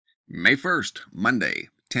May 1st, Monday,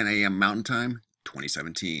 10 a.m. Mountain Time,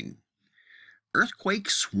 2017. Earthquake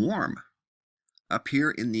swarm up here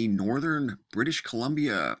in the northern British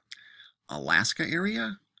Columbia, Alaska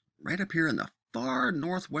area, right up here in the far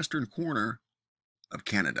northwestern corner of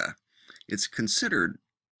Canada. It's considered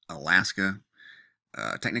Alaska,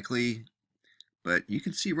 technically, but you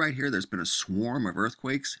can see right here there's been a swarm of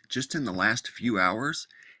earthquakes just in the last few hours,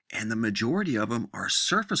 and the majority of them are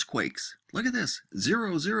surface quakes. Look at this,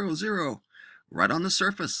 0, 0, 0, right on the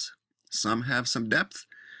surface. Some have some depth,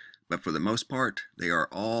 but for the most part, they are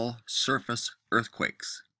all surface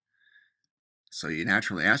earthquakes. So you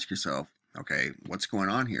naturally ask yourself, okay, what's going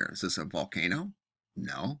on here? Is this a volcano?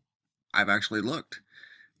 No. I've actually looked.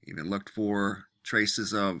 Even looked for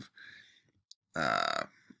traces of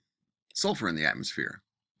sulfur in the atmosphere.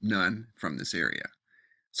 None from this area.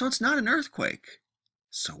 So it's not an earthquake.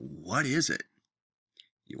 So what is it?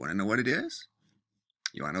 You want to know what it is?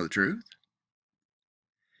 You want to know the truth?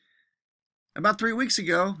 About 3 weeks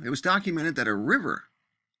ago, it was documented that a river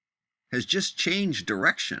has just changed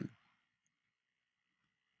direction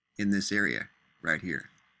in this area right here.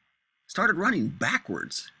 Started running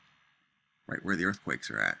backwards right where the earthquakes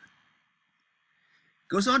are at.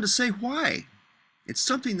 Goes on to say why. It's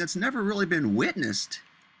something that's never really been witnessed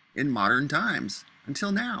in modern times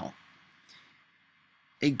until now.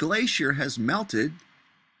 A glacier has melted,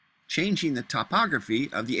 changing the topography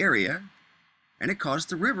of the area, and it caused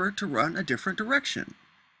the river to run a different direction.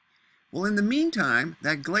 Well, in the meantime,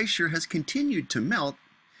 that glacier has continued to melt,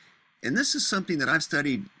 and this is something that I've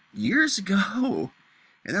studied years ago,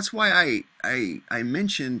 and that's why I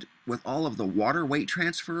mentioned with all of the water weight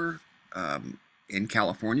transfer in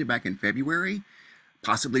California back in February,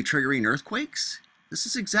 possibly triggering earthquakes. This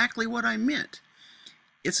is exactly what I meant.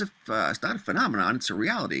 It's not a phenomenon, it's a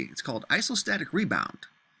reality. It's called isostatic rebound,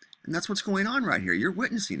 and that's what's going on right here. You're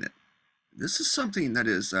witnessing it. This is something that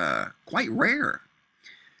is quite rare.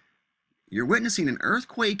 You're witnessing an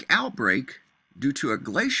earthquake outbreak due to a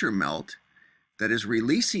glacier melt that is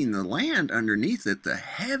releasing the land underneath it, the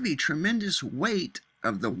heavy, tremendous weight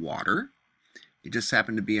of the water. It just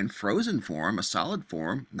happened to be in frozen form, a solid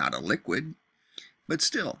form, not a liquid. But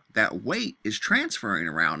still, that weight is transferring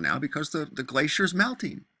around now because the glacier is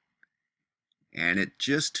melting. And it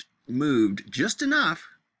just moved just enough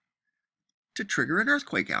to trigger an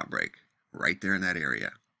earthquake outbreak right there in that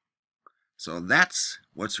area. So that's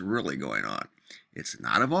what's really going on. It's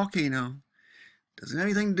not a volcano. Doesn't have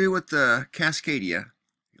anything to do with the Cascadia,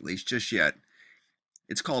 at least just yet.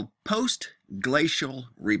 It's called post-glacial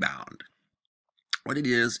rebound. What it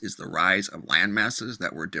is the rise of land masses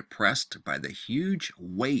that were depressed by the huge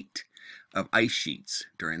weight of ice sheets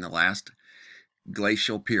during the last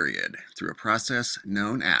glacial period through a process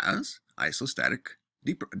known as isostatic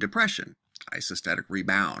depression. Isostatic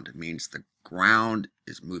rebound means the ground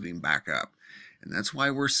is moving back up. And that's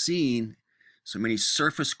why we're seeing so many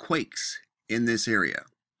surface quakes in this area.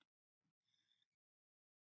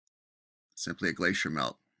 Simply a glacier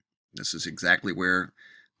melt. This is exactly where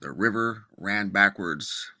the river ran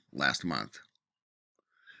backwards last month.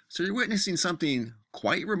 So you're witnessing something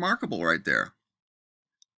quite remarkable right there.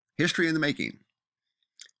 History in the making.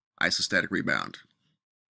 Isostatic rebound.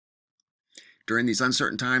 During these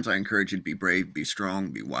uncertain times, I encourage you to be brave, be strong,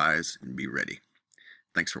 be wise, and be ready.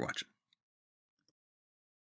 Thanks for watching.